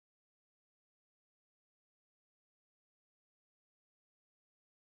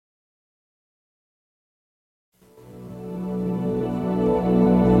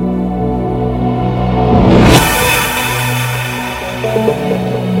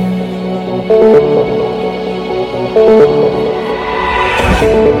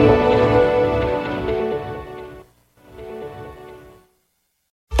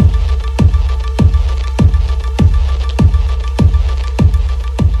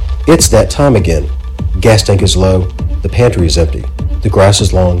It's that time again. Gas tank is low, the pantry is empty, the grass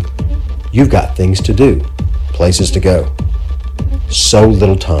is long. You've got things to do, places to go. So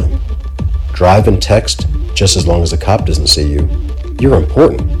little time. Drive and text just as long as the cop doesn't see you. You're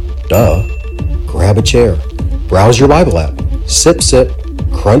important. Duh. Grab a chair. Browse your Bible app. Sip, sip,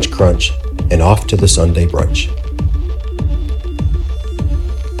 crunch, crunch, and off to the Sunday brunch.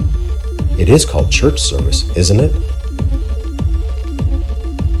 It is called church service, isn't it?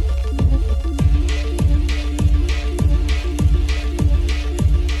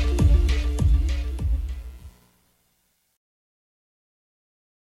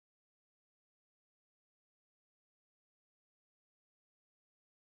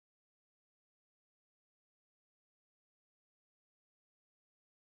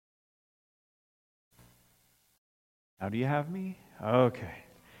 Now do you have me? Okay.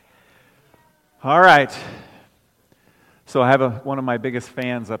 All right. So I have one of my biggest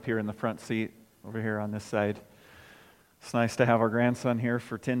fans up here in the front seat, over here on this side. It's nice to have our grandson here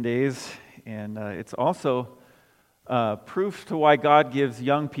for 10 days. And it's also proof to why God gives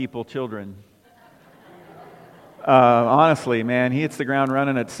young people children. Honestly, man, he hits the ground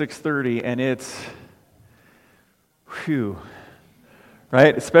running at 6:30, and it's, whew.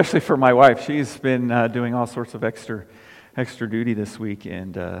 Right? Especially for my wife. She's been doing all sorts of extra duty this week,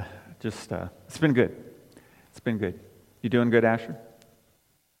 and it's been good. It's been good. You doing good, Asher?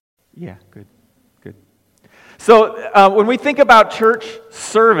 Yeah, good. So when we think about church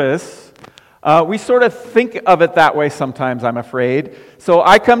service, we sort of think of it that way sometimes, I'm afraid. So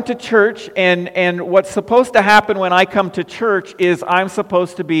I come to church, and what's supposed to happen when I come to church is I'm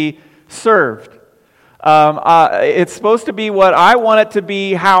supposed to be served. It's supposed to be what I want it to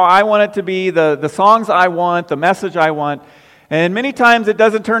be, how I want it to be, the songs I want, the message I want. And many times it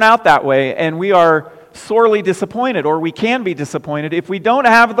doesn't turn out that way, and we are sorely disappointed, or we can be disappointed if we don't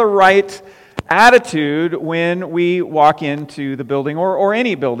have the right attitude when we walk into the building, or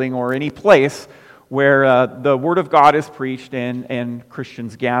any building, or any place where the Word of God is preached and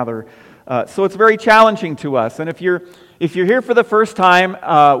Christians gather. So it's very challenging to us. And if you're here for the first time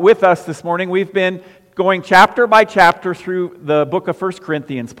with us this morning, we've been going chapter by chapter through the book of 1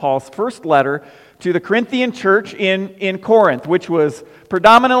 Corinthians, Paul's first letter to the Corinthian church in Corinth, which was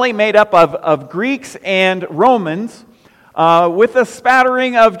predominantly made up of Greeks and Romans, with a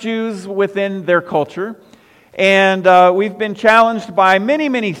spattering of Jews within their culture. And we've been challenged by many,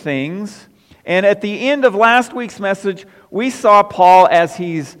 many things. And at the end of last week's message, we saw Paul as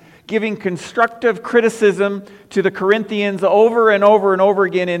he's giving constructive criticism to the Corinthians over and over and over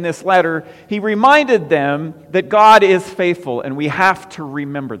again in this letter. He reminded them that God is faithful, and we have to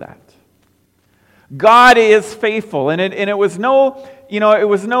remember that. God is faithful, and it was no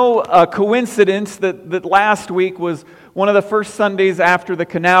coincidence that last week was one of the first Sundays after the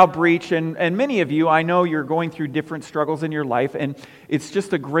canal breach, and many of you, I know you're going through different struggles in your life, and it's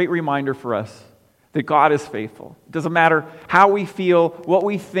just a great reminder for us that God is faithful. It doesn't matter how we feel, what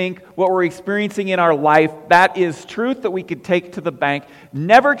we think, what we're experiencing in our life. That is truth that we could take to the bank.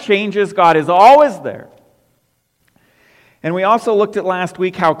 Never changes. God is always there. And we also looked at last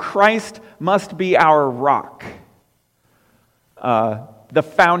week how Christ must be our rock, the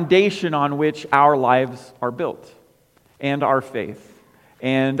foundation on which our lives are built, and our faith,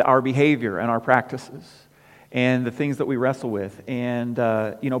 and our behavior, and our practices, and the things that we wrestle with. And,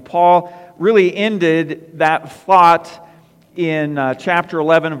 Paul really ended that thought in chapter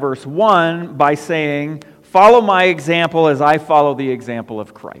 11, verse 1 by saying, "Follow my example as I follow the example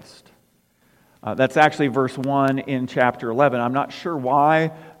of Christ." That's actually verse 1 in chapter 11. I'm not sure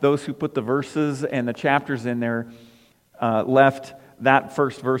why those who put the verses and the chapters in there left that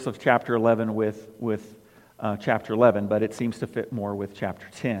first verse of chapter 11 with chapter 11, but it seems to fit more with chapter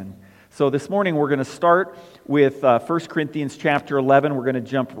 10. So this morning we're going to start with 1 Corinthians chapter 11. We're going to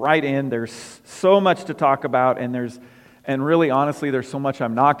jump right in. There's so much to talk about, and really honestly, there's so much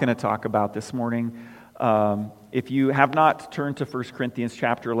I'm not going to talk about this morning. If you have not turned to 1 Corinthians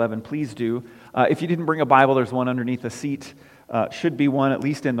chapter 11, please do. If you didn't bring a Bible, there's one underneath the seat. Should be one at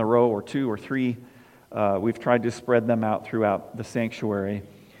least in the row, or two or three. We've tried to spread them out throughout the sanctuary.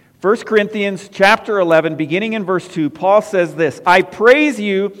 1 Corinthians chapter 11, beginning in verse 2, Paul says this, "I praise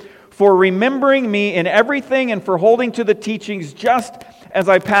you for remembering me in everything and for holding to the teachings just as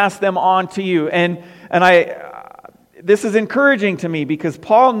I pass them on to you." And this is encouraging to me because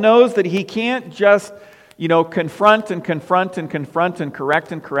Paul knows that he can't just, confront and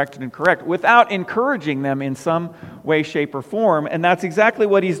correct without encouraging them in some way, shape, or form. And that's exactly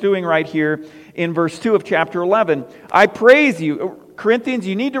what he's doing right here in verse 2 of chapter 11. "I praise you." Corinthians,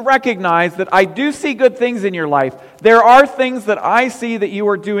 you need to recognize that I do see good things in your life. There are things that I see that you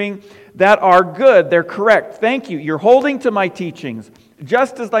are doing that are good. They're correct. Thank you. You're holding to my teachings,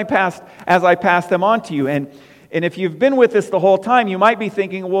 just as I passed them on to you. And if you've been with us the whole time, you might be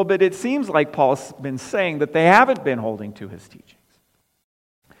thinking, well, but it seems like Paul's been saying that they haven't been holding to his teachings.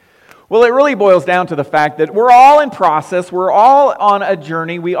 Well, it really boils down to the fact that we're all in process, we're all on a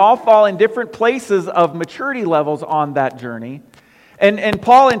journey, we all fall in different places of maturity levels on that journey. And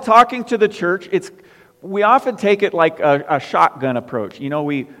Paul, in talking to the church, we often take it like a shotgun approach. You know,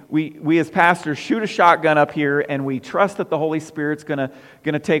 we as pastors shoot a shotgun up here, and we trust that the Holy Spirit's going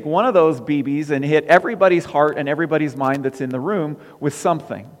to take one of those BBs and hit everybody's heart and everybody's mind that's in the room with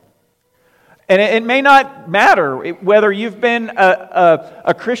something. And it may not matter whether you've been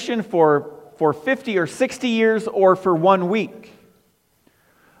a Christian for 50 or 60 years or for 1 week.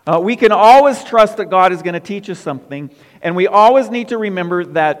 We can always trust that God is going to teach us something, and we always need to remember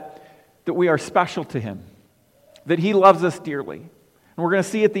that we are special to Him, that He loves us dearly. And we're going to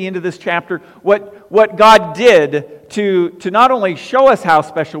see at the end of this chapter what God did to not only show us how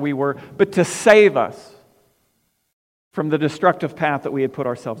special we were, but to save us from the destructive path that we had put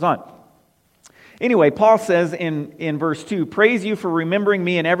ourselves on. Anyway, Paul says in verse 2, praise you for remembering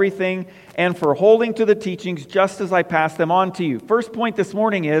me in everything and for holding to the teachings just as I passed them on to you. First point this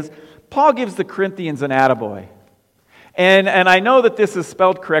morning is, Paul gives the Corinthians an attaboy. And I know that this is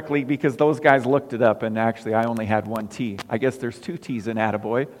spelled correctly because those guys looked it up, and actually I only had one T. I guess there's 2 T's in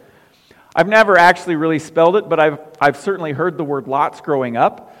attaboy. I've never actually really spelled it, but I've certainly heard the word lots growing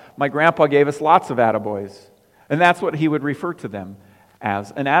up. My grandpa gave us lots of attaboys, and that's what he would refer to them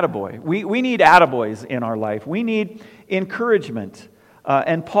as, an attaboy. We need attaboys in our life. We need encouragement,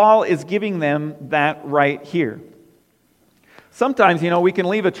 and Paul is giving them that right here. Sometimes, we can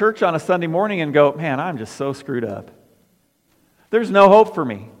leave a church on a Sunday morning and go, man, I'm just so screwed up. There's no hope for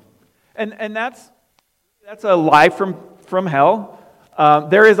me. And that's a lie from hell.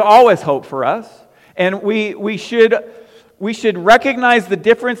 There is always hope for us. And we should recognize the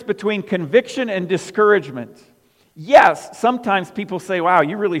difference between conviction and discouragement. Yes, sometimes people say, wow,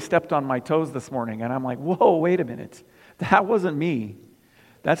 you really stepped on my toes this morning. And I'm like, whoa, wait a minute. That wasn't me.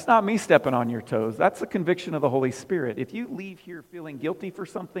 That's not me stepping on your toes. That's the conviction of the Holy Spirit. If you leave here feeling guilty for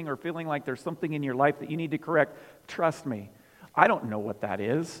something or feeling like there's something in your life that you need to correct, trust me, I don't know what that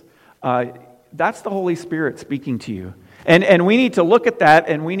is. That's the Holy Spirit speaking to you. And we need to look at that,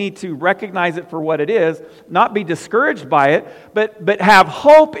 and we need to recognize it for what it is, not be discouraged by it, but have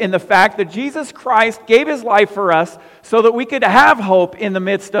hope in the fact that Jesus Christ gave His life for us so that we could have hope in the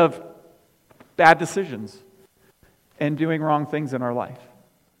midst of bad decisions and doing wrong things in our life.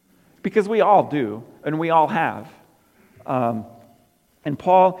 Because we all do, and we all have. And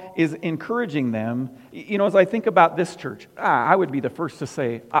Paul is encouraging them. As I think about this church, I would be the first to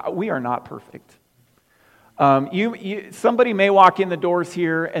say, we are not perfect. Somebody may walk in the doors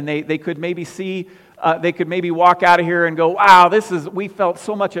here, and they could maybe see, they could maybe walk out of here and go, wow, we felt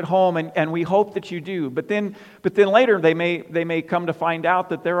so much at home, and we hope that you do. But then later they may come to find out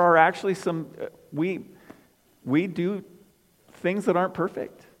that there are actually we do things that aren't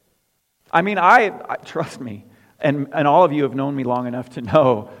perfect. I mean, I trust me, and all of you have known me long enough to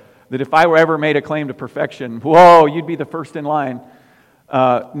know that if I were ever made a claim to perfection, whoa, you'd be the first in line.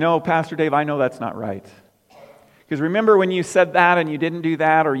 No, Pastor Dave, I know that's not right. Because remember when you said that and you didn't do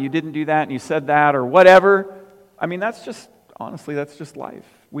that, or you didn't do that and you said that, or whatever? I mean, that's just life.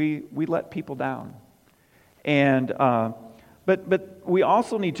 We let people down. And but we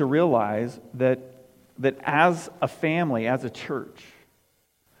also need to realize that as a family, as a church,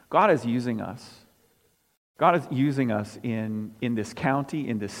 God is using us. God is using us in this county,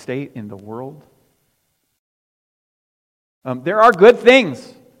 in this state, in the world. There are good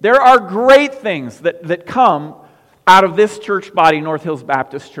things. There are great things that come out of this church body, North Hills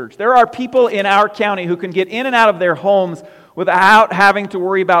Baptist Church. There are people in our county who can get in and out of their homes without having to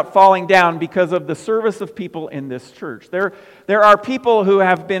worry about falling down because of the service of people in this church. There are people who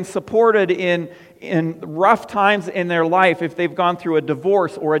have been supported in rough times in their life if they've gone through a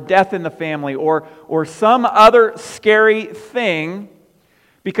divorce or a death in the family or some other scary thing,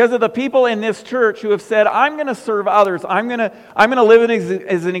 because of the people in this church who have said, I'm going to serve others, I'm going to live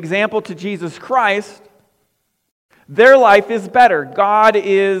as an example to Jesus Christ. Their life is better. God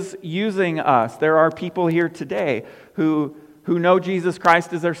is using us. There are people here today who know Jesus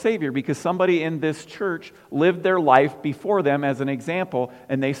Christ as their Savior because somebody in this church lived their life before them as an example,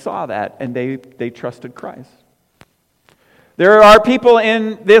 and they saw that, and they trusted Christ. There are people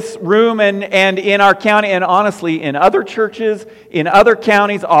in this room and in our county, and honestly, in other churches, in other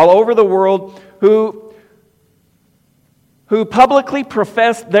counties all over the world, who who publicly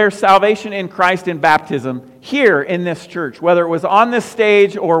professed their salvation in Christ in baptism here in this church, whether it was on this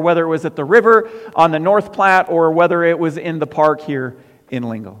stage or whether it was at the river on the North Platte or whether it was in the park here in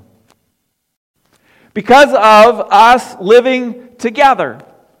Lingle. Because of us living together,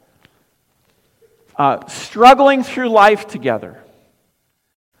 struggling through life together,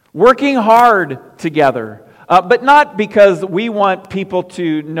 working hard together, but not because we want people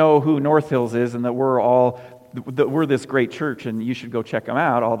to know who North Hills is and that we're this great church and you should go check them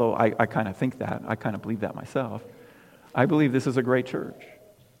out, although I kind of think that. I kind of believe that myself. I believe this is a great church.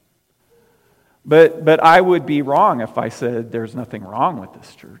 But I would be wrong if I said there's nothing wrong with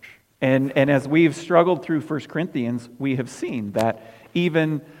this church. And as we've struggled through 1 Corinthians, we have seen that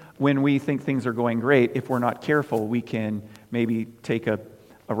even when we think things are going great, if we're not careful, we can maybe take a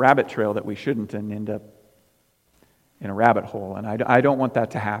rabbit trail that we shouldn't and end up in a rabbit hole. And I don't want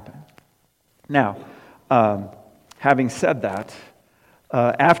that to happen. Now, having said that,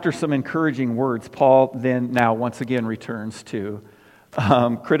 after some encouraging words, Paul then now once again returns to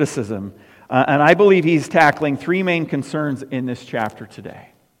criticism. And I believe he's tackling three main concerns in this chapter today.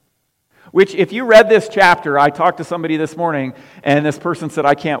 Which, if you read this chapter, I talked to somebody this morning, and this person said,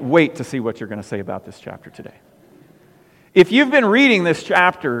 I can't wait to see what you're going to say about this chapter today. If you've been reading this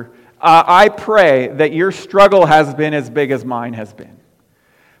chapter, I pray that your struggle has been as big as mine has been.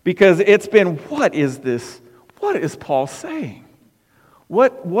 Because it's been, what is this? What is Paul saying?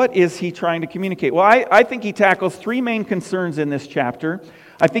 What is he trying to communicate? Well, I think he tackles three main concerns in this chapter.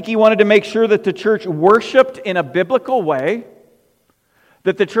 I think he wanted to make sure that the church worshiped in a biblical way,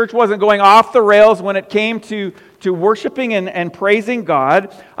 that the church wasn't going off the rails when it came to worshiping and praising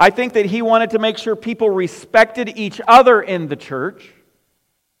God. I think that he wanted to make sure people respected each other in the church.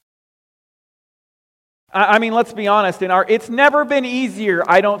 I mean, let's be honest. It's never been easier,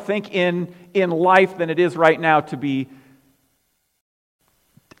 I don't think, in life than it is right now to be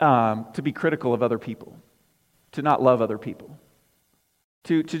critical of other people, to not love other people,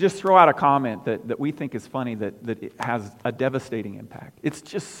 to just throw out a comment that we think is funny that it has a devastating impact. It's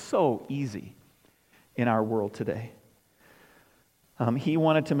just so easy in our world today. He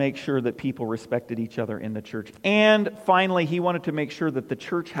wanted to make sure that people respected each other in the church. And finally, he wanted to make sure that the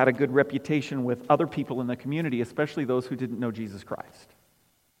church had a good reputation with other people in the community, especially those who didn't know Jesus Christ.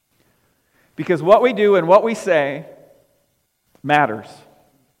 Because what we do and what we say matters.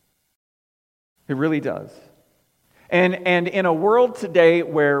 It really does. And in a world today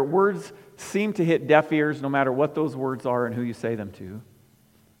where words seem to hit deaf ears no matter what those words are and who you say them to,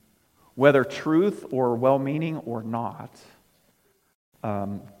 whether truth or well-meaning or not,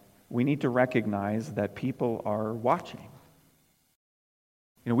 we need to recognize that people are watching.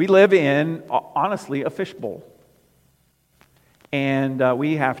 We live in, honestly, a fishbowl. And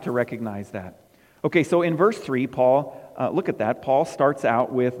we have to recognize that. Okay, so in verse 3, Paul, look at that. Paul starts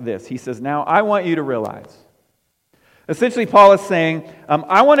out with this. He says, now I want you to realize. Essentially, Paul is saying,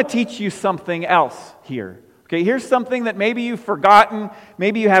 I want to teach you something else here. Okay, here's something that maybe you've forgotten.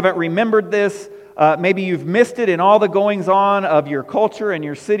 Maybe you haven't remembered this. Maybe you've missed it in all the goings-on of your culture and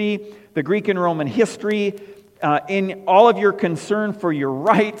your city, the Greek and Roman history, in all of your concern for your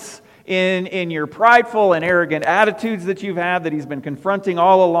rights, in your prideful and arrogant attitudes that you've had that he's been confronting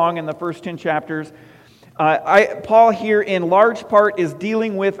all along in the first 10 chapters. Paul here, in large part, is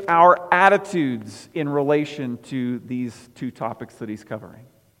dealing with our attitudes in relation to these two topics that he's covering.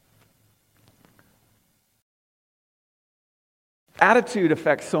 Attitude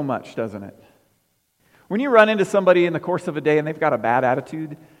affects so much, doesn't it? When you run into somebody in the course of a day and they've got a bad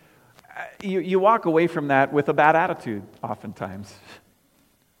attitude, you walk away from that with a bad attitude oftentimes,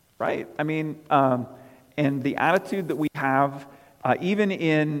 right? I mean, and the attitude that we have, even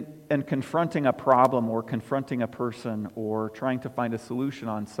in confronting a problem or confronting a person or trying to find a solution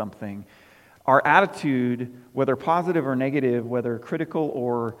on something, our attitude, whether positive or negative, whether critical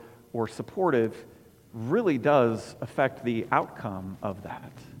or supportive, really does affect the outcome of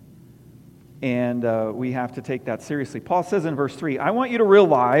that. And we have to take that seriously. Paul says in verse 3, I want you to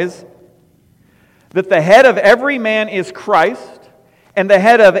realize that the head of every man is Christ, and the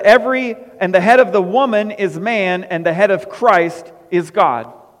head of the woman is man, and the head of Christ is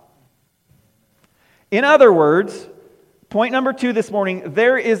God. In other words, point number 2 this morning,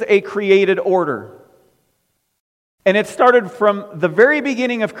 there is a created order. And it started from the very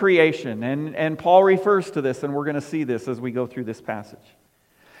beginning of creation, and Paul refers to this, and we're going to see this as we go through this passage.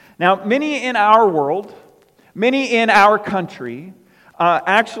 Now, many in our world, many in our country,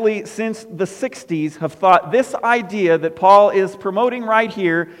 actually since the 60s have thought this idea that Paul is promoting right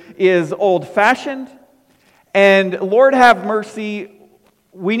here is old-fashioned, and Lord have mercy,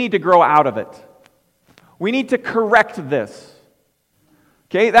 we need to grow out of it. We need to correct this.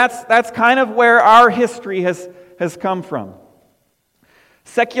 Okay, that's kind of where our history has come from.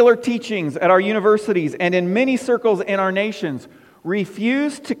 Secular teachings at our universities and in many circles in our nations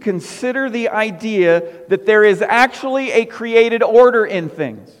refuse to consider the idea that there is actually a created order in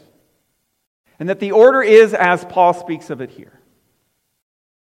things, and that the order is as Paul speaks of it here.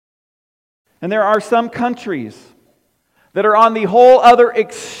 And there are some countries that are on the whole other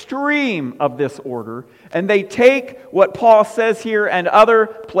extreme of this order, and they take what Paul says here and other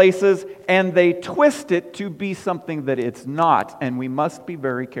places, and they twist it to be something that it's not, and we must be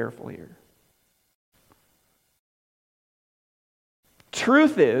very careful here.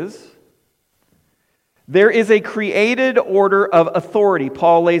 Truth is, there is a created order of authority.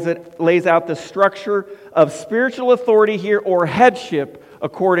 Paul lays out the structure of spiritual authority here, or headship,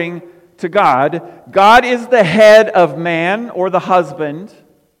 according to God. God is the head of man, or the husband,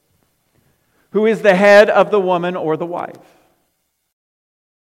 who is the head of the woman, or the wife.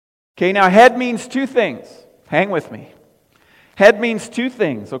 Okay, now head means two things. Hang with me. Head means two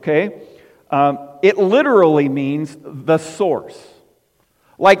things, okay? It literally means the source,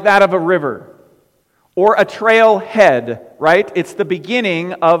 like that of a river, or a trail head, right? It's the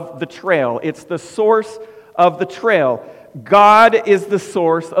beginning of the trail. It's the source of the trail. God is the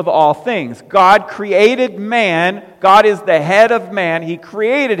source of all things. God created man. God is the head of man. He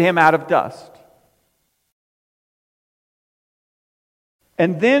created him out of dust.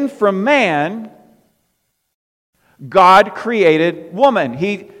 And then from man, God created woman.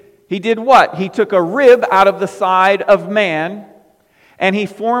 He did what? He took a rib out of the side of man, and he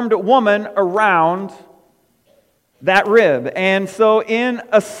formed woman around that rib. And so in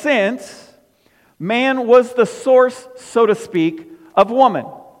a sense, man was the source, so to speak, of woman.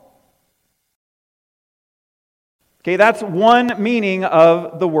 Okay, that's one meaning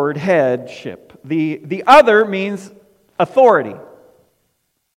of the word headship. The other means authority.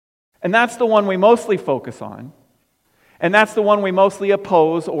 And that's the one we mostly focus on. And that's the one we mostly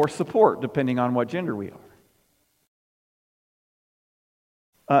oppose or support, depending on what gender we are.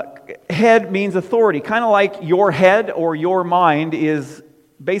 Head means authority, kind of like your head or your mind is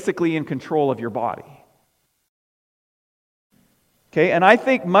basically in control of your body. Okay, and I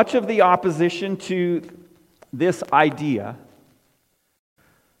think much of the opposition to this idea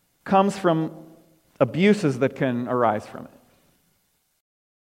comes from abuses that can arise from it.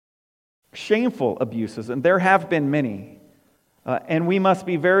 Shameful abuses, and there have been many. And we must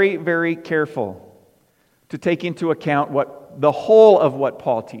be very, very careful to take into account the whole of what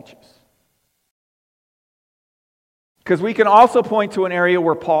Paul teaches. Because we can also point to an area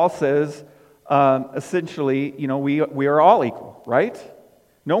where Paul says, essentially, we are all equal, right?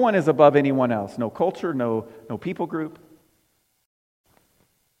 No one is above anyone else. No culture, no people group.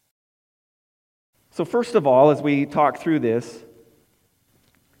 So first of all, as we talk through this,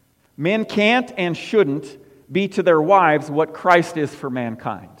 men can't and shouldn't be to their wives what Christ is for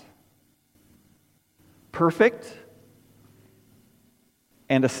mankind. Perfect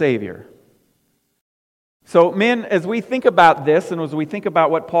and a Savior. So men, as we think about this and as we think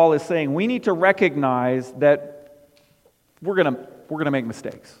about what Paul is saying, we need to recognize that we're going to make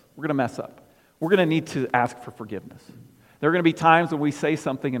mistakes. We're going to mess up. We're going to need to ask for forgiveness. There are going to be times when we say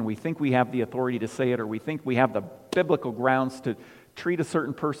something and we think we have the authority to say it, or we think we have the biblical grounds to treat a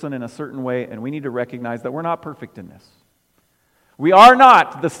certain person in a certain way, and we need to recognize that we're not perfect in this. We are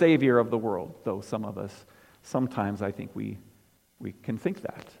not the Savior of the world, though some of us, sometimes I think we can think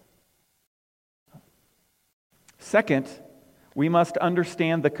that. Second, we must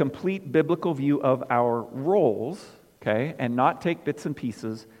understand the complete biblical view of our roles, okay, and not take bits and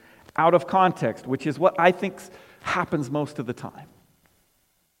pieces out of context, which is what I think happens most of the time.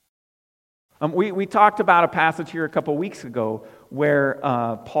 We talked about a passage here a couple weeks ago where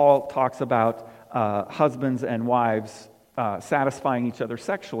Paul talks about husbands and wives satisfying each other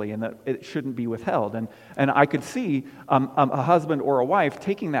sexually, and that it shouldn't be withheld. And I could see a husband or a wife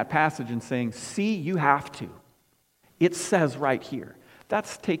taking that passage and saying, see, you have to. It says right here.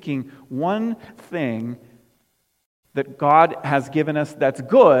 That's taking one thing that God has given us that's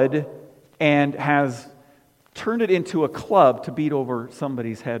good and has turned it into a club to beat over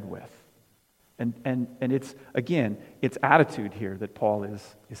somebody's head with. And it's, again, it's attitude here that Paul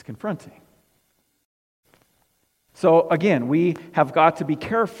is confronting. So, again, we have got to be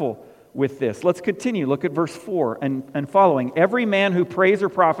careful with this. Let's continue. Look at verse 4 and following. Every man who prays or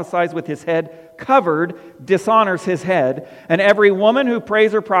prophesies with his head covered dishonors his head, and every woman who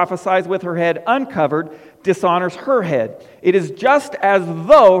prays or prophesies with her head uncovered dishonors her head. It is just as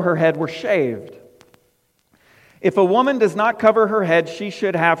though her head were shaved. If a woman does not cover her head, she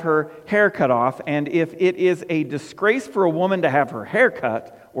should have her hair cut off. And if it is a disgrace for a woman to have her hair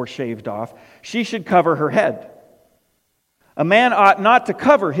cut or shaved off, she should cover her head. A man ought not to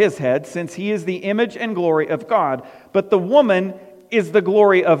cover his head, since he is the image and glory of God. But the woman is the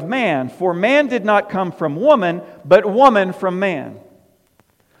glory of man. For man did not come from woman, but woman from man.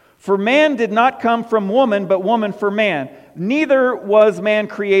 For man did not come from woman, but woman for man. Neither was man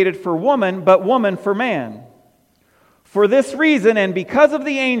created for woman, but woman for man. For this reason, and because of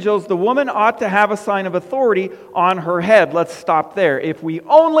the angels, the woman ought to have a sign of authority on her head. Let's stop there. If we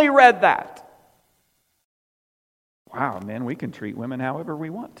only read that, wow, man, we can treat women however we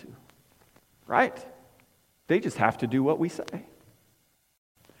want to, right? They just have to do what we say.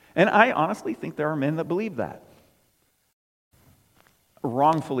 And I honestly think there are men that believe that.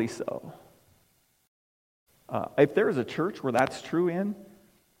 Wrongfully so. If there is a church where that's true in,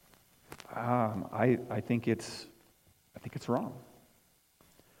 I think it's wrong.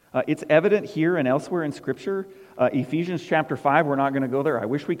 It's evident here and elsewhere in Scripture. Ephesians chapter 5, we're not going to go there. I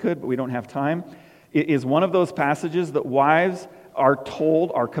wish we could, but we don't have time. It is one of those passages that wives are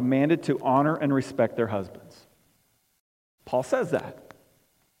commanded to honor and respect their husbands. Paul says that.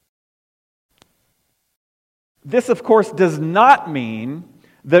 This, of course, does not mean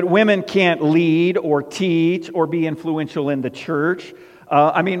that women can't lead or teach or be influential in the church.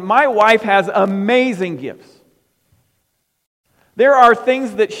 My wife has amazing gifts. There are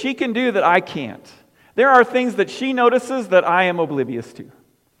things that she can do that I can't. There are things that she notices that I am oblivious to.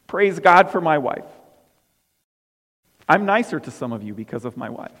 Praise God for my wife. I'm nicer to some of you because of my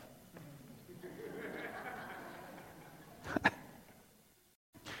wife.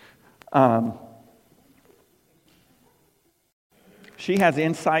 She has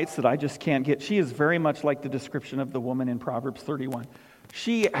insights that I just can't get. She is very much like the description of the woman in Proverbs 31.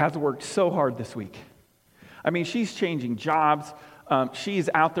 She has worked so hard this week. She's changing jobs. She's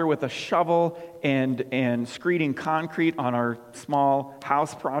out there with a shovel and screeding concrete on our small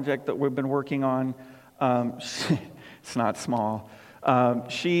house project that we've been working on. It's not small.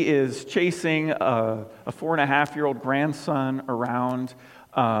 She is chasing a 4.5-year-old grandson around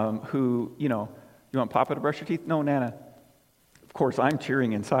who, you want Papa to brush your teeth? No, Nana. Of course, I'm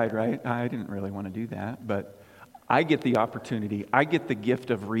cheering inside, right? I didn't really want to do that, but I get the opportunity. I get the gift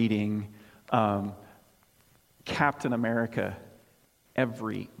of reading Captain America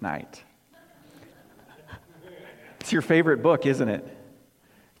every night. It's your favorite book, isn't it?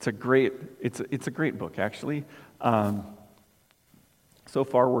 It's a great book, actually. So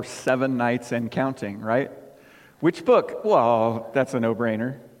far, we're 7 nights and counting, right? Which book? Well, that's a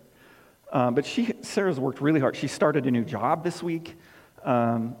no-brainer. But Sarah's worked really hard. She started a new job this week.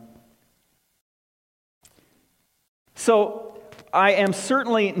 So I am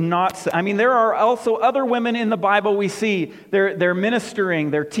certainly not... there are also other women in the Bible we see. They're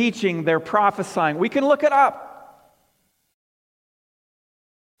ministering, they're teaching, they're prophesying. We can look it up.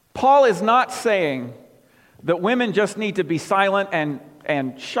 Paul is not saying that women just need to be silent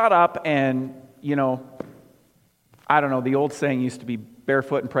and shut up and, I don't know, the old saying used to be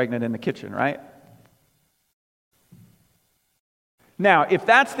barefoot and pregnant in the kitchen, right? Now, if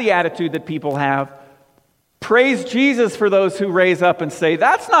that's the attitude that people have, praise Jesus for those who raise up and say,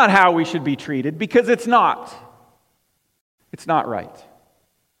 that's not how we should be treated, because it's not. It's not right.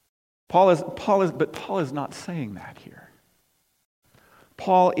 Paul is not saying that here.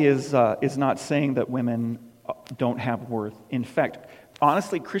 Paul is not saying that women don't have worth. In fact,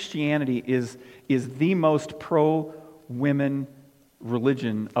 honestly, Christianity is the most pro-women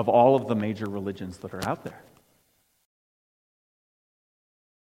religion of all of the major religions that are out there.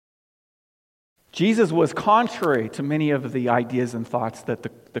 Jesus was contrary to many of the ideas and thoughts that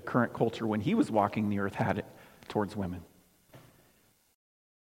the current culture, when he was walking the earth, had it towards women.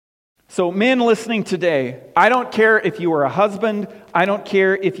 So men listening today, I don't care if you are a husband, I don't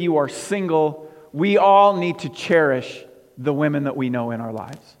care if you are single, we all need to cherish the women that we know in our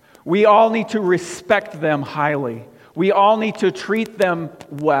lives. We all need to respect them highly. We all need to treat them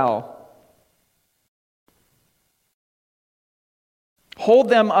well. Hold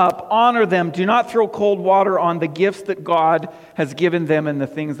them up, honor them. Do not throw cold water on the gifts that God has given them and the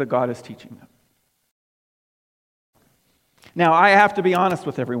things that God is teaching them. Now, I have to be honest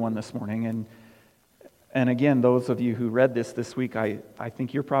with everyone this morning, and again, those of you who read this week, I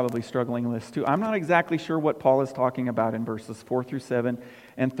think you're probably struggling with this too. I'm not exactly sure what Paul is talking about in verses 4 through 7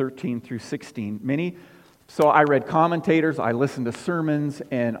 and 13 through 16. So I read commentators, I listened to sermons,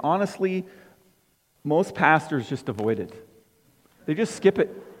 and honestly, most pastors just avoid it. They just skip it.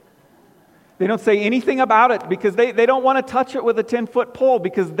 They don't say anything about it because they don't want to touch it with a 10-foot pole,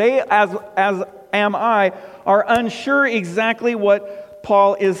 because they, as am I, are unsure exactly what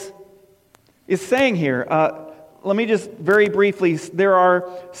Paul is saying here. Let me just very briefly, there are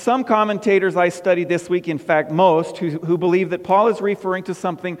some commentators I studied this week, in fact most, who believe that Paul is referring to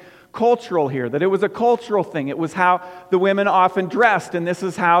something cultural here, that it was a cultural thing. It was how the women often dressed, and this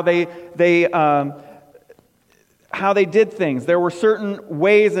is how they did things. There were certain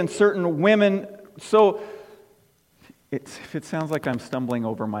ways and certain women. So, if it sounds like I'm stumbling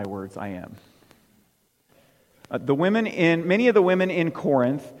over my words, I am. Many of the women in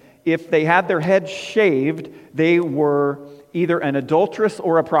Corinth, if they had their head shaved, they were either an adulteress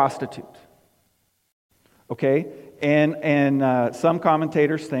or a prostitute. Okay? And some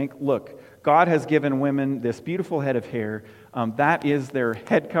commentators think, look, God has given women this beautiful head of hair. That is their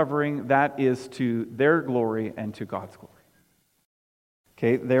head covering. That is to their glory and to God's glory.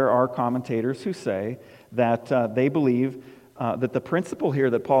 Okay? There are commentators who say that they believe that the principle here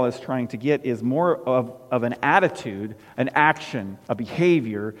that Paul is trying to get is more of an attitude, an action, a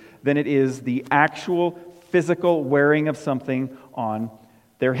behavior, than it is the actual physical wearing of something on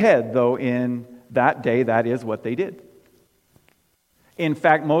their head, though in that day that is what they did. In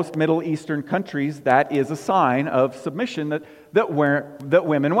fact, most Middle Eastern countries, that is a sign of submission that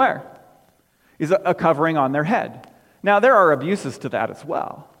women wear, is a covering on their head. Now, there are abuses to that as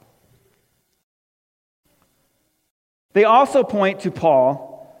well. They also point to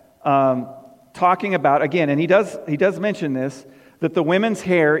Paul talking about, again, and he does mention this, that the women's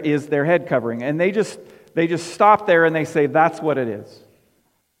hair is their head covering. And they just stop there and they say that's what it is.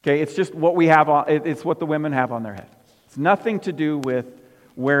 Okay, it's just what we have on, it's what the women have on their head. It's nothing to do with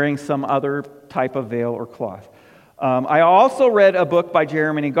wearing some other type of veil or cloth. I also read a book by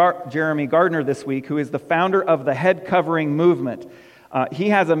Jeremy Gardner this week, who is the founder of the Head Covering Movement. He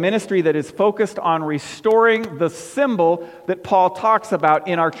has a ministry that is focused on restoring the symbol that Paul talks about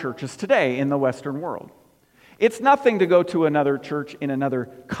in our churches today in the Western world. It's nothing to go to another church in another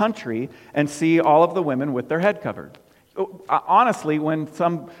country and see all of the women with their head covered. Honestly, when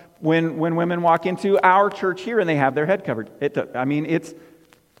women walk into our church here and they have their head covered,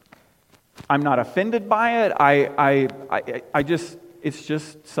 I'm not offended by it. It's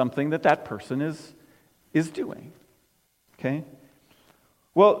just something that person is doing. Okay.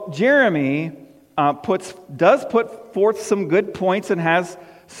 Well, Jeremy does put forth some good points and has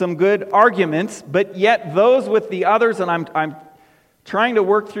some good arguments, but yet those with the others, and I'm trying to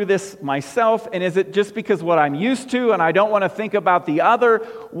work through this myself, and is it just because what I'm used to and I don't want to think about the other?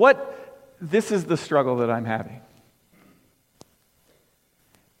 This is the struggle that I'm having.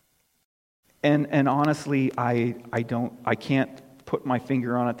 And honestly, I can't put my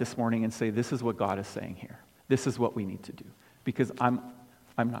finger on it this morning and say this is what God is saying here. This is what we need to do, because I'm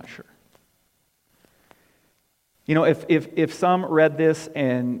not sure. You know, if some read this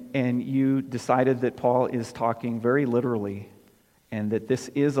and you decided that Paul is talking very literally, and that this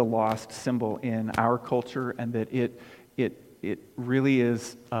is a lost symbol in our culture, and that it really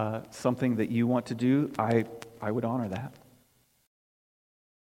is something that you want to do, I would honor that.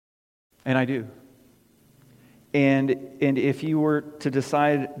 And I do. And if you were to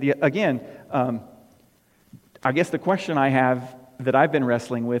decide, I guess the question I have that I've been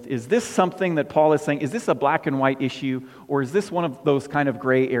wrestling with, is this something that Paul is saying, is this a black and white issue, or is this one of those kind of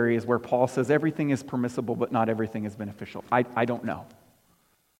gray areas where Paul says everything is permissible but not everything is beneficial? I don't know.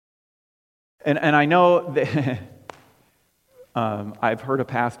 And I know that I've heard a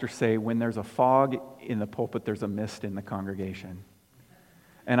pastor say, when there's a fog in the pulpit, there's a mist in the congregation.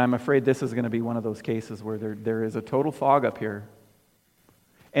 And I'm afraid this is going to be one of those cases where there is a total fog up here.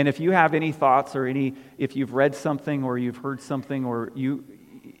 And if you have any thoughts or if you've read something or you've heard something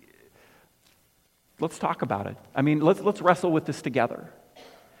let's talk about it. I mean, let's wrestle with this together.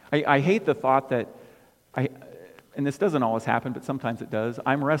 I hate the thought that and this doesn't always happen, but sometimes it does.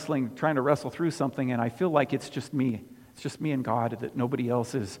 I'm trying to wrestle through something, and I feel like it's just me. It's just me and God, that nobody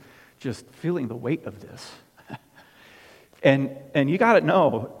else is just feeling the weight of this. And you got to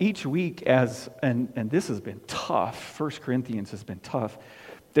know, each week and this has been tough, 1 Corinthians has been tough,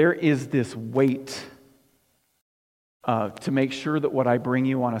 there is this weight to make sure that what I bring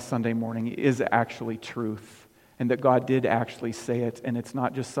you on a Sunday morning is actually truth, and that God did actually say it, and it's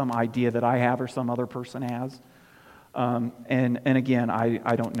not just some idea that I have or some other person has. And again,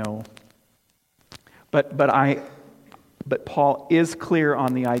 I don't know. But Paul is clear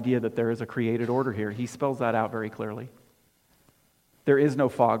on the idea that there is a created order here. He spells that out very clearly. There is no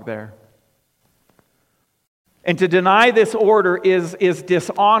fog there. And to deny this order is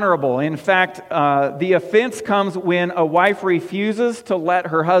dishonorable. In fact, the offense comes when a wife refuses to let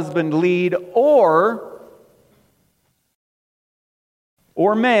her husband lead, or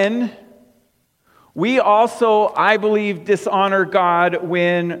men, we also, I believe, dishonor God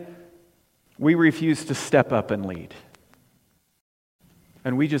when we refuse to step up and lead.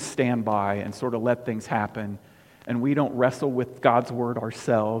 And we just stand by and sort of let things happen, and we don't wrestle with God's word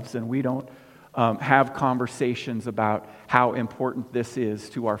ourselves, and we don't have conversations about how important this is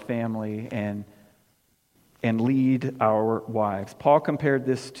to our family and lead our wives. Paul compared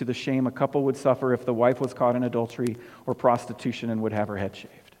this to the shame a couple would suffer if the wife was caught in adultery or prostitution and would have her head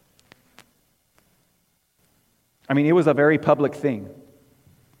shaved. I mean, it was a very public thing.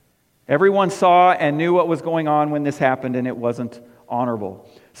 Everyone saw and knew what was going on when this happened, and it wasn't honorable.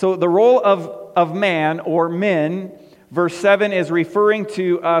 So the role of man or men, verse 7 is referring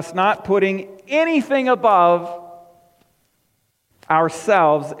to us not putting anything above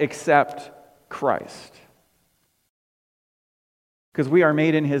ourselves except Christ. Because we are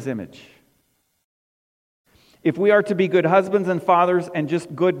made in His image. If we are to be good husbands and fathers and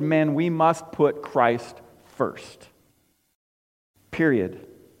just good men, we must put Christ first. Period.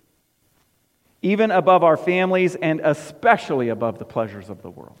 Even above our families and especially above the pleasures of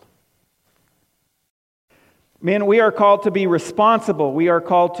the world. Men, we are called to be responsible. We are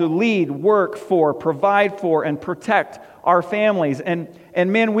called to lead, work for, provide for, and protect our families. And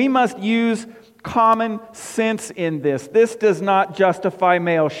men, we must use common sense in this. This does not justify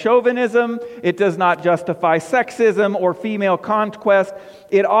male chauvinism. It does not justify sexism or female conquest.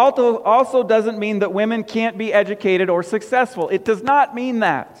 It also doesn't mean that women can't be educated or successful. It does not mean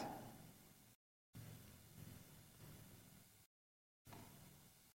that.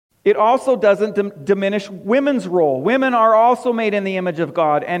 It also doesn't diminish women's role. Women are also made in the image of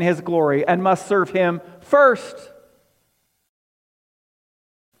God and His glory and must serve Him first.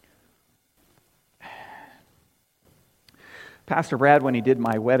 Pastor Brad, when he did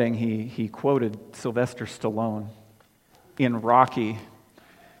my wedding, he quoted Sylvester Stallone in Rocky.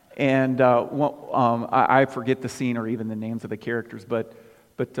 And I forget the scene or even the names of the characters, but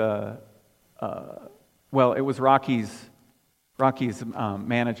it was Rocky's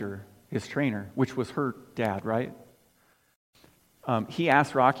manager, his trainer, which was her dad, right? He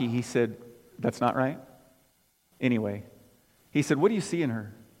asked Rocky, he said, "That's not right?" Anyway, he said, "What do you see in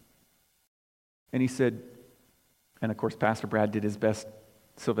her?" And he said, and of course Pastor Brad did his best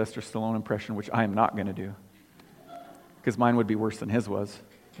Sylvester Stallone impression, which I am not going to do, because mine would be worse than his was,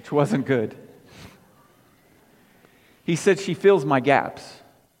 which wasn't good. He said, "She fills my gaps."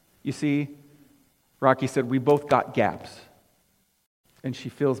 You see, Rocky said, "We both got gaps. And she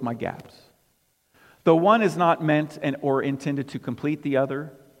fills my gaps." Though one is not meant or intended to complete the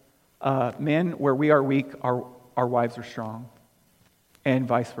other, men, where we are weak, our wives are strong, and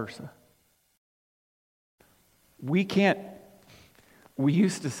vice versa. I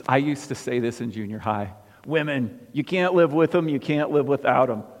used to say this in junior high, women, you can't live with them, you can't live without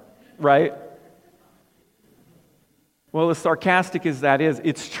them, right? Well, as sarcastic as that is,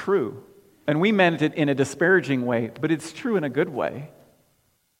 it's true. And we meant it in a disparaging way, but it's true in a good way.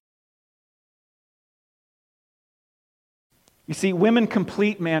 You see, women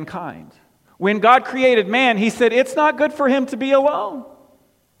complete mankind. When God created man, He said it's not good for him to be alone.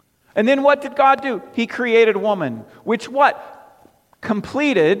 And then what did God do? He created woman, which what?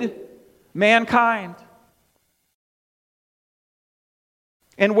 Completed mankind.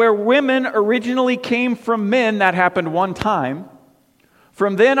 And where women originally came from men, that happened one time.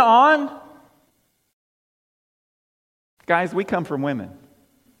 From then on, guys, we come from women.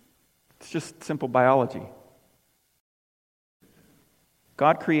 It's just simple biology.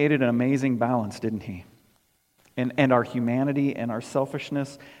 God created an amazing balance, didn't He? And our humanity and our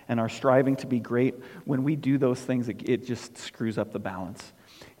selfishness and our striving to be great, when we do those things, it just screws up the balance.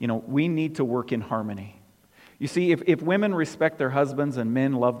 You know, we need to work in harmony. You see, if women respect their husbands and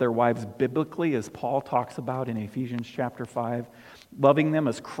men love their wives biblically, as Paul talks about in Ephesians chapter 5, loving them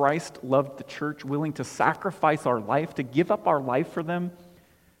as Christ loved the church, willing to sacrifice our life, to give up our life for them,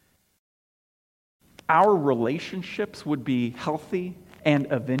 our relationships would be healthy, and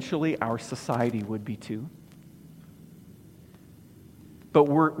eventually our society would be too. But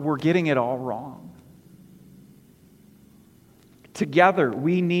we're getting it all wrong. Together,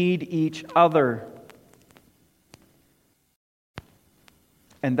 we need each other.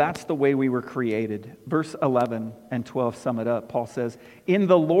 And that's the way we were created. Verse 11 and 12 sum it up. Paul says, "In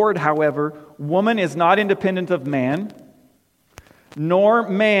the Lord, however, woman is not independent of man, nor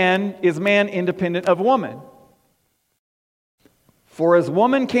is man independent of woman. For as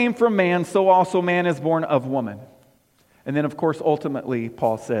woman came from man, so also man is born of woman. And then, of course, ultimately,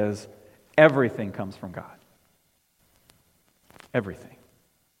 Paul says, everything comes from God. Everything.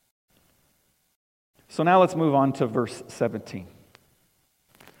 So now let's move on to verse 17.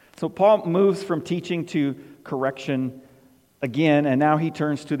 So Paul moves from teaching to correction again, and now he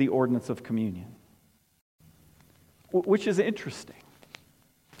turns to the ordinance of communion, which is interesting.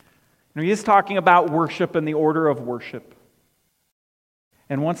 He is talking about worship and the order of worship.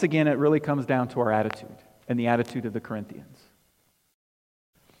 And once again, it really comes down to our attitude and the attitude of the Corinthians.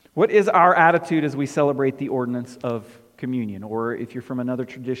 What is our attitude as we celebrate the ordinance of communion, or if you're from another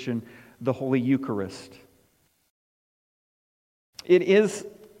tradition, the Holy Eucharist? Is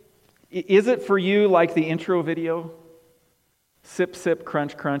it for you like the intro video? Sip, sip,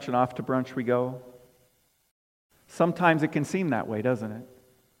 crunch, crunch, and off to brunch we go? Sometimes it can seem that way, doesn't it?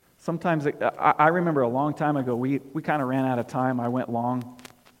 Sometimes, I remember a long time ago, we kind of ran out of time. I went long,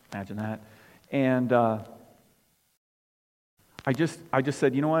 imagine that. And I just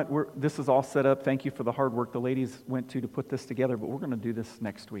said, you know what, this is all set up. Thank you for the hard work the ladies went to put this together, but we're going to do this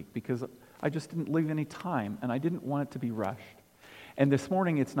next week because I just didn't leave any time, and I didn't want it to be rushed. And this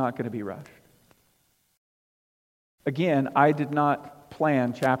morning, it's not going to be rushed. Again, I did not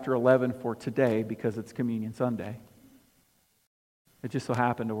plan chapter 11 for today because it's Communion Sunday. It just so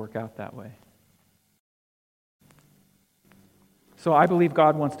happened to work out that way. So I believe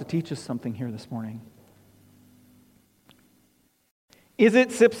God wants to teach us something here this morning. Is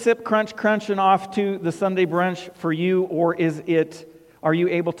it sip, sip, crunch, crunch, and off to the Sunday brunch for you, or are you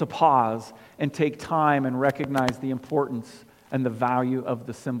able to pause and take time and recognize the importance and the value of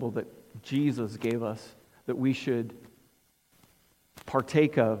the symbol that Jesus gave us that we should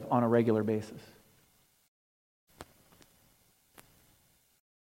partake of on a regular basis?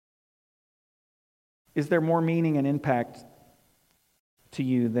 Is there more meaning and impact to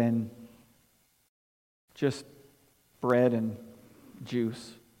you than just bread and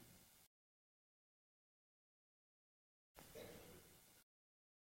juice?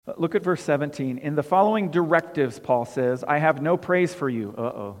 Look at verse 17. In the following directives, Paul says, I have no praise for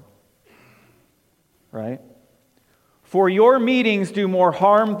you. Right? For your meetings do more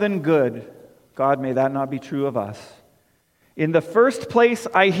harm than good. God, may that not be true of us. In the first place,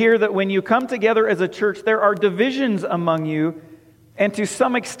 I hear that when you come together as a church, there are divisions among you, and to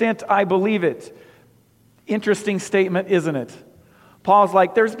some extent, I believe it. Interesting statement, isn't it? Paul's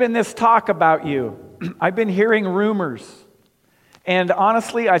like, there's been this talk about you. I've been hearing rumors. And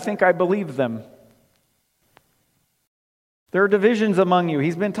honestly, I think I believe them. There are divisions among you.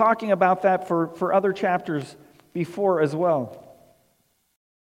 He's been talking about that for other chapters before as well.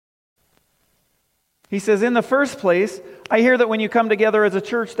 He says, in the first place, I hear that when you come together as a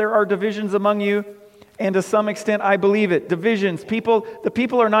church, there are divisions among you, and to some extent, I believe it. Divisions. The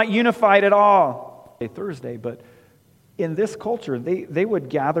people are not unified at all. Thursday, but in this culture, they would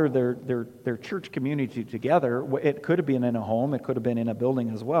gather their church community together. It could have been in a home, it could have been in a building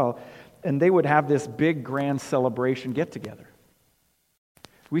as well, and they would have this big grand celebration get-together.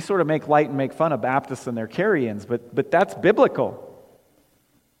 We sort of make light and make fun of Baptists and their carry-ins, but that's biblical.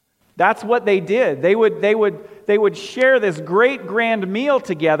 That's what they did. They would share this great grand meal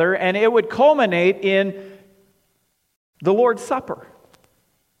together, and it would culminate in the Lord's Supper.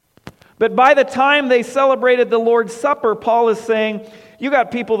 But by the time they celebrated the Lord's Supper, Paul is saying, you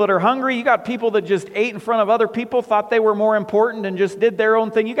got people that are hungry, you got people that just ate in front of other people, thought they were more important and just did their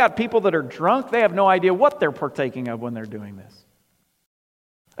own thing. You got people that are drunk, they have no idea what they're partaking of when they're doing this.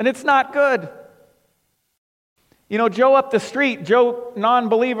 And it's not good. You know, Joe up the street, Joe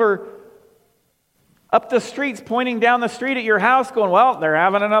non-believer up the streets, pointing down the street at your house going, well, they're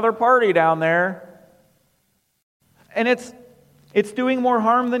having another party down there. And it's doing more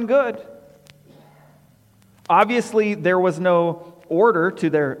harm than good. Obviously, there was no order to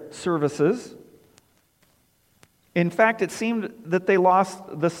their services. In fact, it seemed that they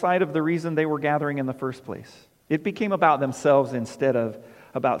lost the sight of the reason they were gathering in the first place. It became about themselves instead of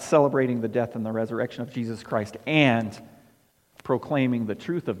about celebrating the death and the resurrection of Jesus Christ and proclaiming the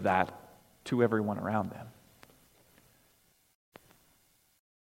truth of that to everyone around them.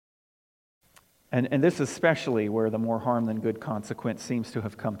 And this is especially where the more harm than good consequence seems to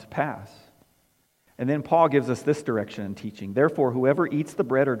have come to pass. And then Paul gives us this direction in teaching. Therefore, whoever eats the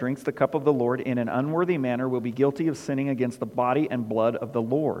bread or drinks the cup of the Lord in an unworthy manner will be guilty of sinning against the body and blood of the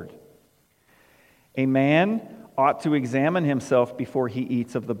Lord. A man ought to examine himself before he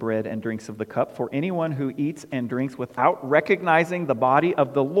eats of the bread and drinks of the cup. For anyone who eats and drinks without recognizing the body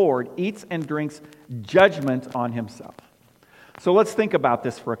of the Lord eats and drinks judgment on himself. So let's think about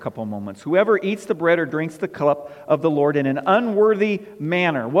this for a couple moments. Whoever eats the bread or drinks the cup of the Lord in an unworthy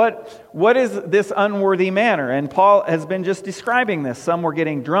manner. What is this unworthy manner? And Paul has been just describing this. Some were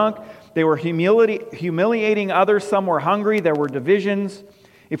getting drunk. They were humiliating others. Some were hungry. There were divisions.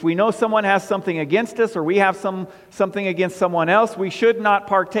 If we know someone has something against us or we have something against someone else, we should not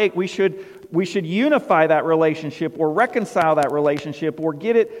partake. We should unify that relationship or reconcile that relationship or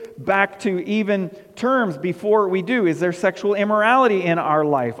get it back to even terms before we do. Is there sexual immorality in our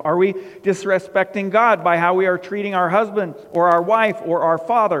life? Are we disrespecting God by how we are treating our husband or our wife or our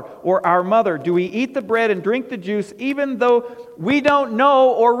father or our mother? Do we eat the bread and drink the juice even though we don't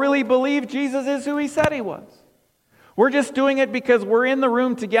know or really believe Jesus is who he said he was? We're just doing it because we're in the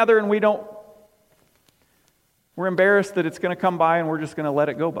room together and we're embarrassed that it's going to come by and we're just going to let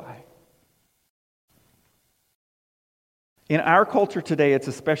it go by. In our culture today, it's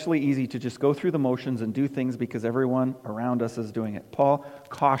especially easy to just go through the motions and do things because everyone around us is doing it. Paul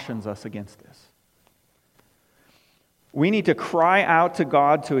cautions us against this. We need to cry out to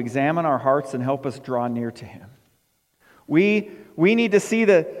God to examine our hearts and help us draw near to him. We need to see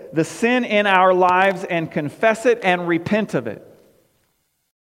the sin in our lives and confess it and repent of it.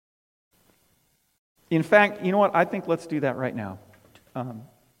 In fact, you know what? I think let's do that right now.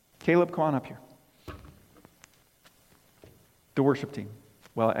 Caleb, come on up here. The worship team.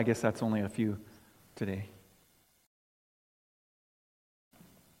 Well, I guess that's only a few today.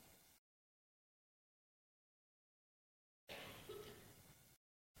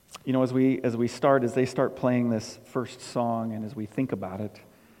 You know, as they start playing this first song, and as we think about it,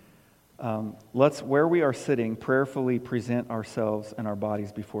 let's, where we are sitting, prayerfully present ourselves and our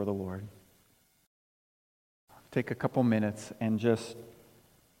bodies before the Lord. Take a couple minutes and just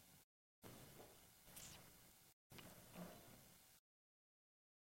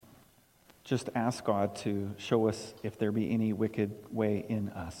ask God to show us if there be any wicked way in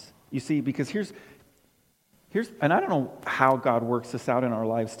us. You see, because here's, and I don't know how God works this out in our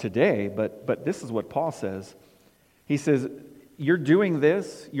lives today, but this is what Paul says. He says, you're doing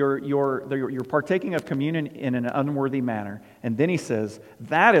this, you're partaking of communion in an unworthy manner. And then he says,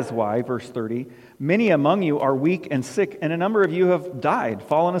 that is why, verse 30, many among you are weak and sick, and a number of you have died,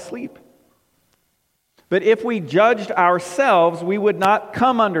 fallen asleep. But if we judged ourselves, we would not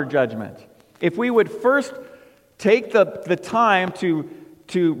come under judgment. If we would first take the time to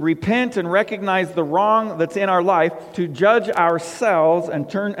repent and recognize the wrong that's in our life, to judge ourselves and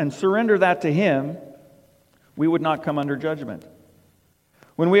turn and surrender that to him, we would not come under judgment.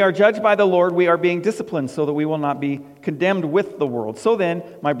 When we are judged by the Lord, we are being disciplined so that we will not be condemned with the world. So then,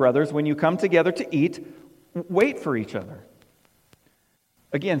 my brothers, when you come together to eat, wait for each other.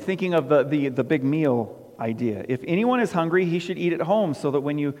 Again, thinking of the big meal idea. If anyone is hungry, he should eat at home so that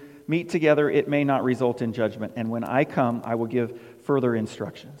when you meet together, it may not result in judgment. And when I come, I will give further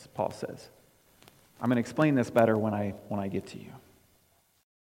instructions, Paul says. I'm going to explain this better when I get to you.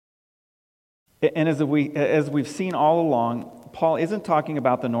 And as we've seen all along, Paul isn't talking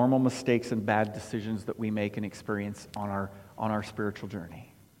about the normal mistakes and bad decisions that we make and experience on our spiritual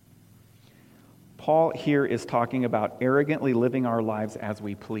journey. Paul here is talking about arrogantly living our lives as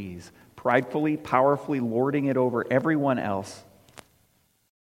we please, pridefully, powerfully lording it over everyone else,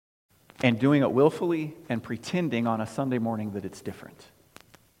 and doing it willfully and pretending on a Sunday morning that it's different.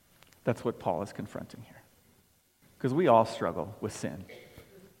 That's what Paul is confronting here. Because we all struggle with sin.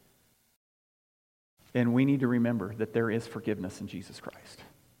 And we need to remember that there is forgiveness in Jesus Christ.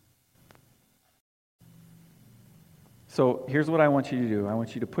 So here's what I want you to do. I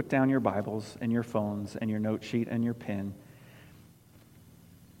want you to put down your Bibles and your phones and your note sheet and your pen.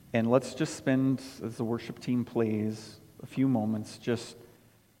 And let's just spend, as the worship team plays, a few moments just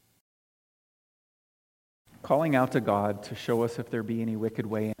calling out to God to show us if there be any wicked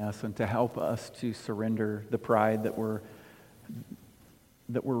way in us and to help us to surrender the pride that we're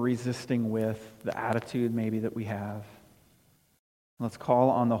resisting with, the attitude maybe that we have. Let's call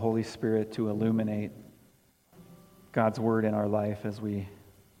on the Holy Spirit to illuminate God's word in our life as we,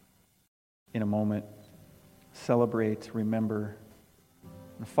 in a moment, celebrate, remember,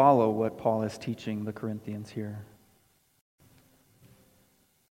 and follow what Paul is teaching the Corinthians here.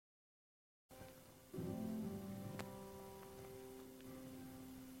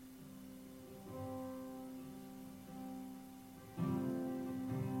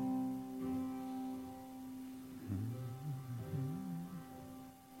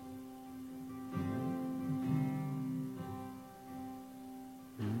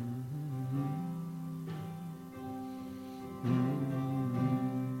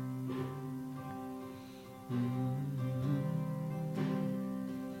 Mm-hmm.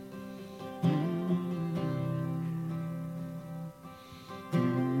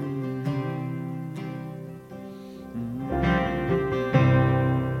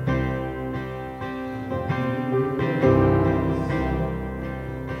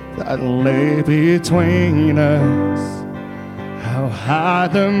 that lay between us. How high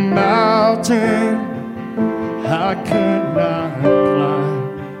the mountain I could not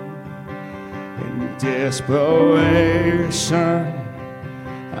climb. In desperation,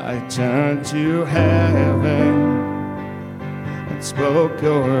 I turned to heaven and spoke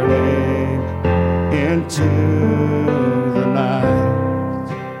your name into the night.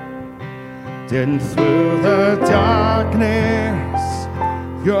 Then through the darkness,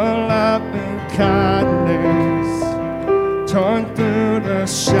 your loving kindness torn through the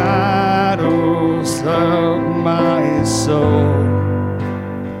shadows of my soul.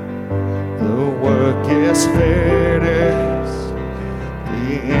 The work is finished,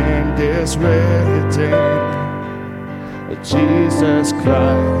 the end is written. Jesus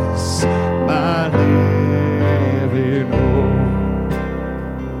Christ, my living hope.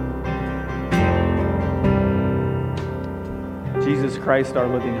 Jesus Christ, our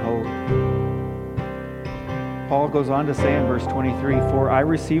living hope. Paul goes on to say in verse 23, "For I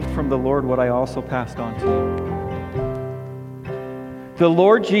received from the Lord what I also passed on to you. The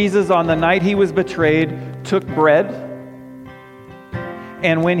Lord Jesus, on the night he was betrayed, took bread,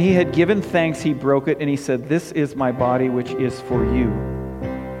 and when he had given thanks, he broke it, and he said, 'This is my body, which is for you.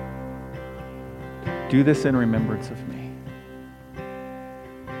 Do this in remembrance of me.'"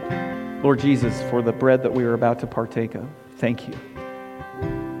 Lord Jesus, for the bread that we are about to partake of, thank you.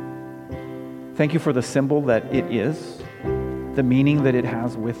 Thank you for the symbol that it is, the meaning that it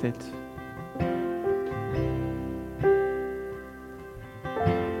has with it.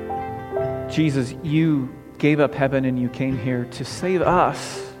 Jesus, you gave up heaven and you came here to save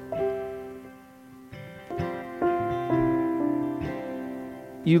us.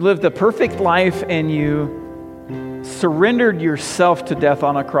 You lived a perfect life and you surrendered yourself to death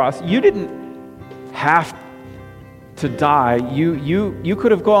on a cross. You didn't have to die. You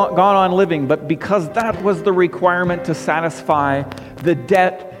could have gone on living, but because that was the requirement to satisfy the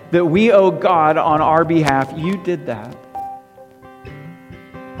debt that we owe God on our behalf, you did that.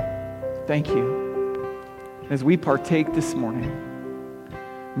 Thank you. As we partake this morning,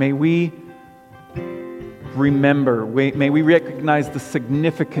 may we remember, may we recognize the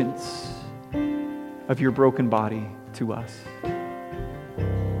significance of your broken body to us.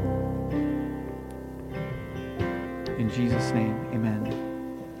 In Jesus' name, amen.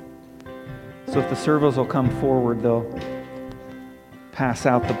 So if the servers will come forward, they'll pass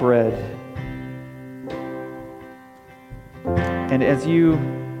out the bread. And as you,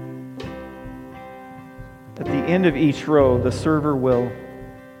 at the end of each row, the server will,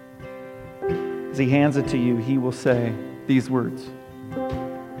 as he hands it to you, he will say these words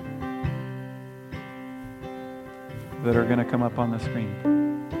that are going to come up on the screen.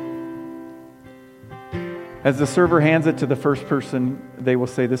 As the server hands it to the first person, they will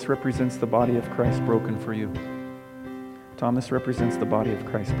say, "This represents the body of Christ broken for you." Tom, this represents the body of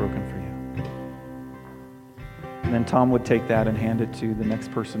Christ broken for you. And then Tom would take that and hand it to the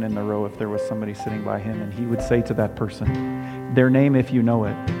next person in the row if there was somebody sitting by him, and he would say to that person, their name if you know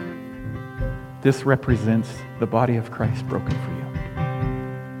it, "This represents the body of Christ broken for you."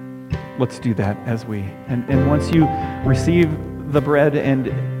 Let's do that as we, and once you receive the bread,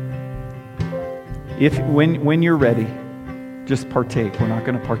 and when you're ready, just partake. We're not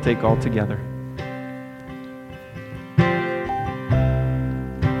going to partake all together.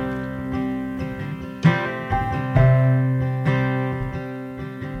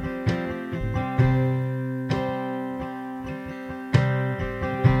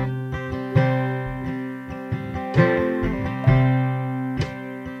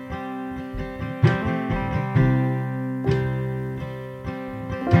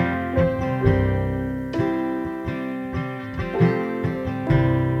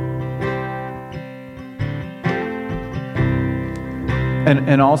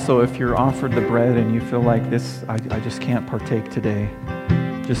 And also, if you're offered the bread and you feel like this, I just can't partake today,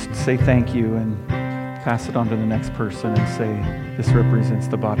 just say thank you and pass it on to the next person and say, "This represents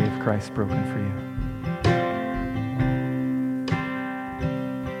the body of Christ broken for you."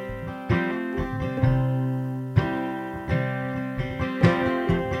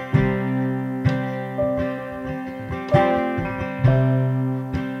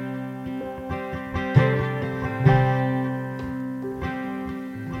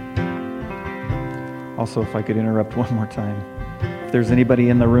 Also, if I could interrupt one more time. If there's anybody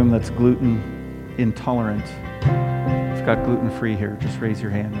in the room that's gluten intolerant, I've got gluten-free here. Just raise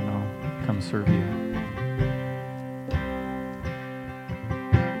your hand and I'll come serve you.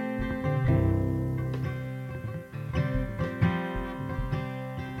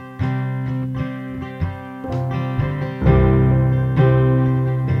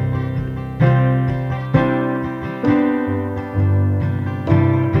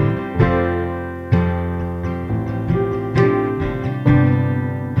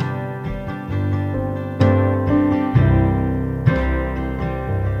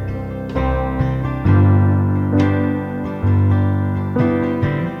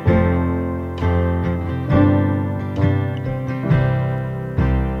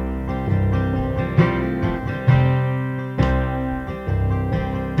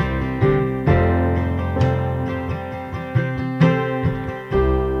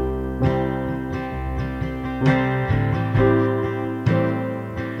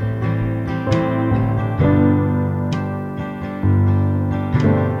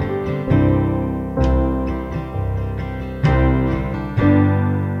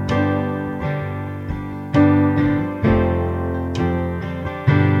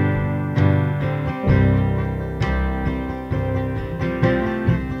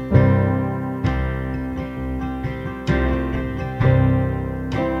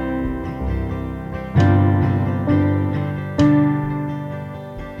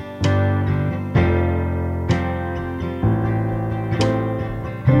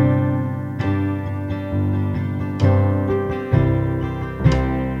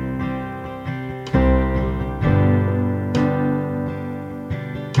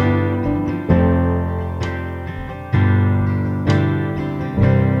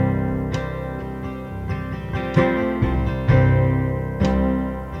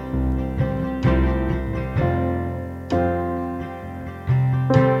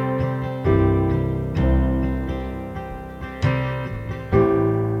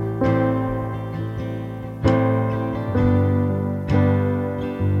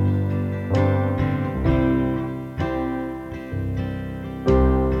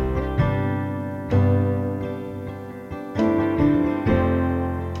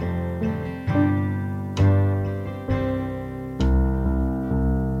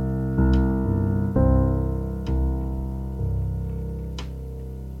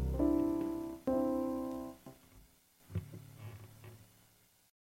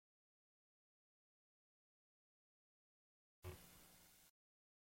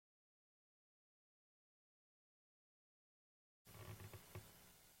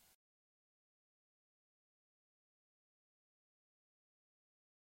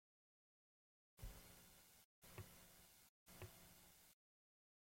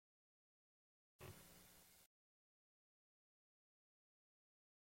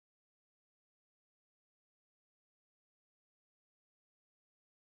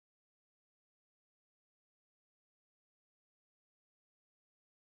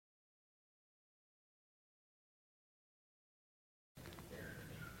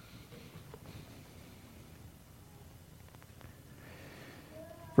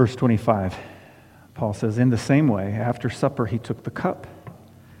 Verse 25, Paul says, "In the same way, after supper he took the cup,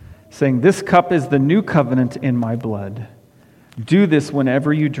 saying, 'This cup is the new covenant in my blood. Do this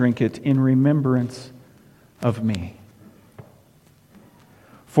whenever you drink it in remembrance of me.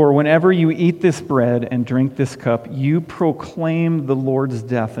 For whenever you eat this bread and drink this cup, you proclaim the Lord's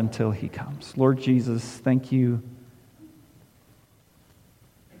death until he comes.'" Lord Jesus, thank you.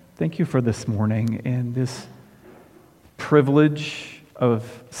 Thank you for this morning and this privilege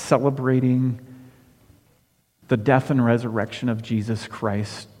of celebrating the death and resurrection of Jesus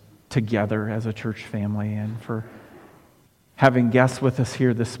Christ together as a church family, and for having guests with us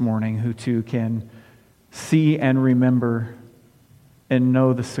here this morning who too can see and remember and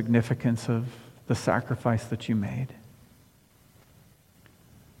know the significance of the sacrifice that you made.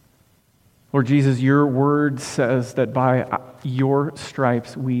 Lord Jesus, your word says that by your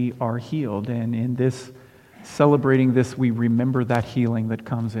stripes we are healed, and in this, celebrating this, we remember that healing that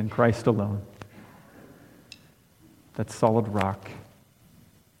comes in Christ alone, that solid rock.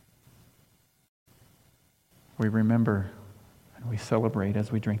 We remember and we celebrate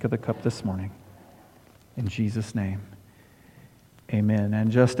as we drink of the cup this morning. In Jesus' name, amen.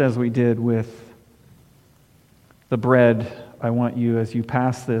 And just as we did with the bread, I want you, as you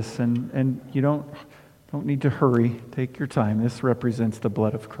pass this, and you don't need to hurry, take your time. This represents the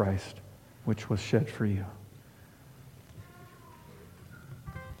blood of Christ, which was shed for you.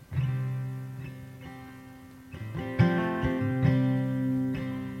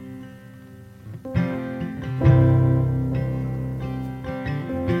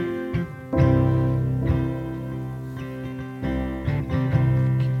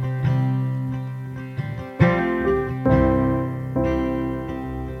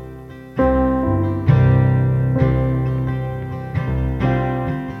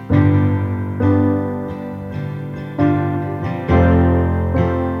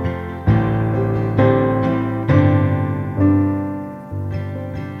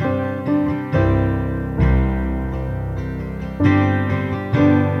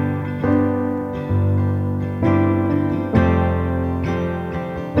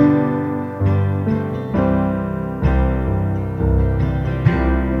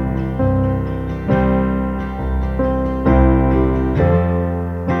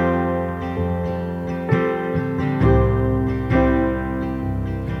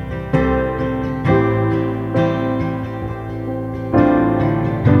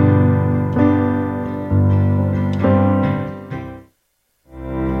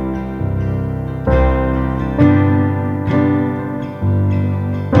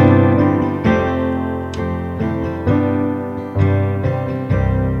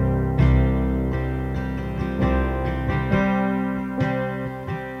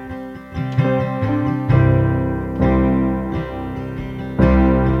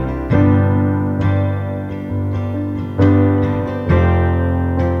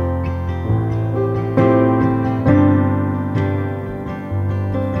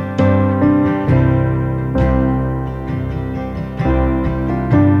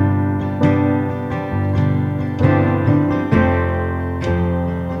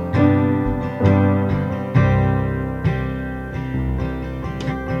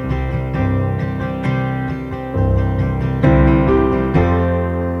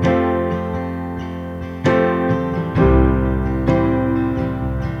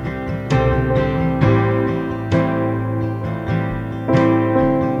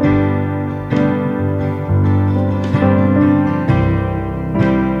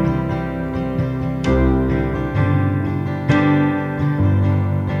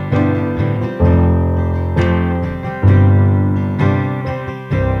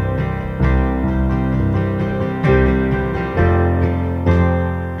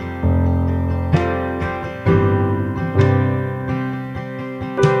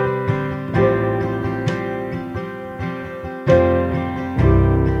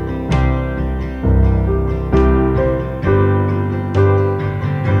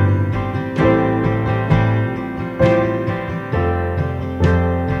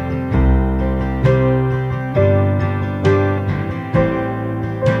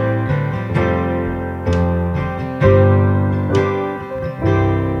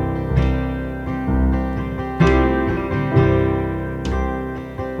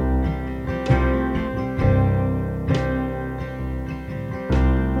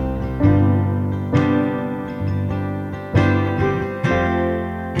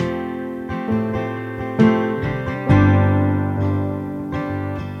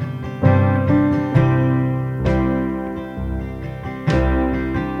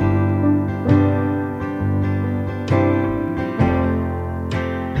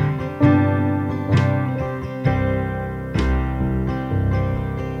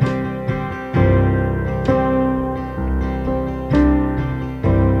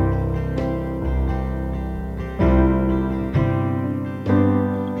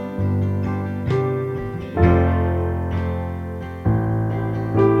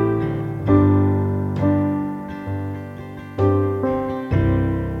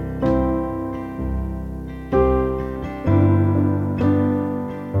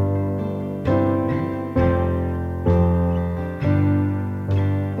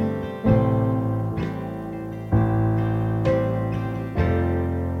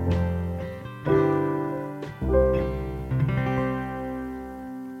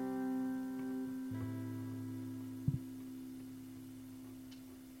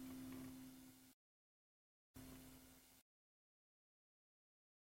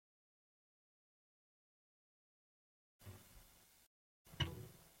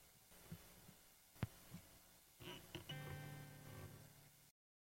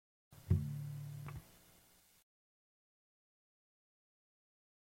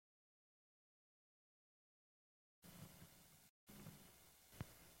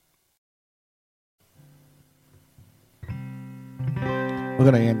 We're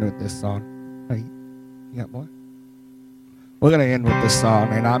going to end with this song. Hey, you got more? We're going to end with this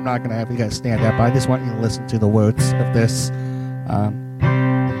song, and I'm not going to have you guys stand up. I just want you to listen to the words of this. If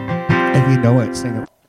you know it, sing it.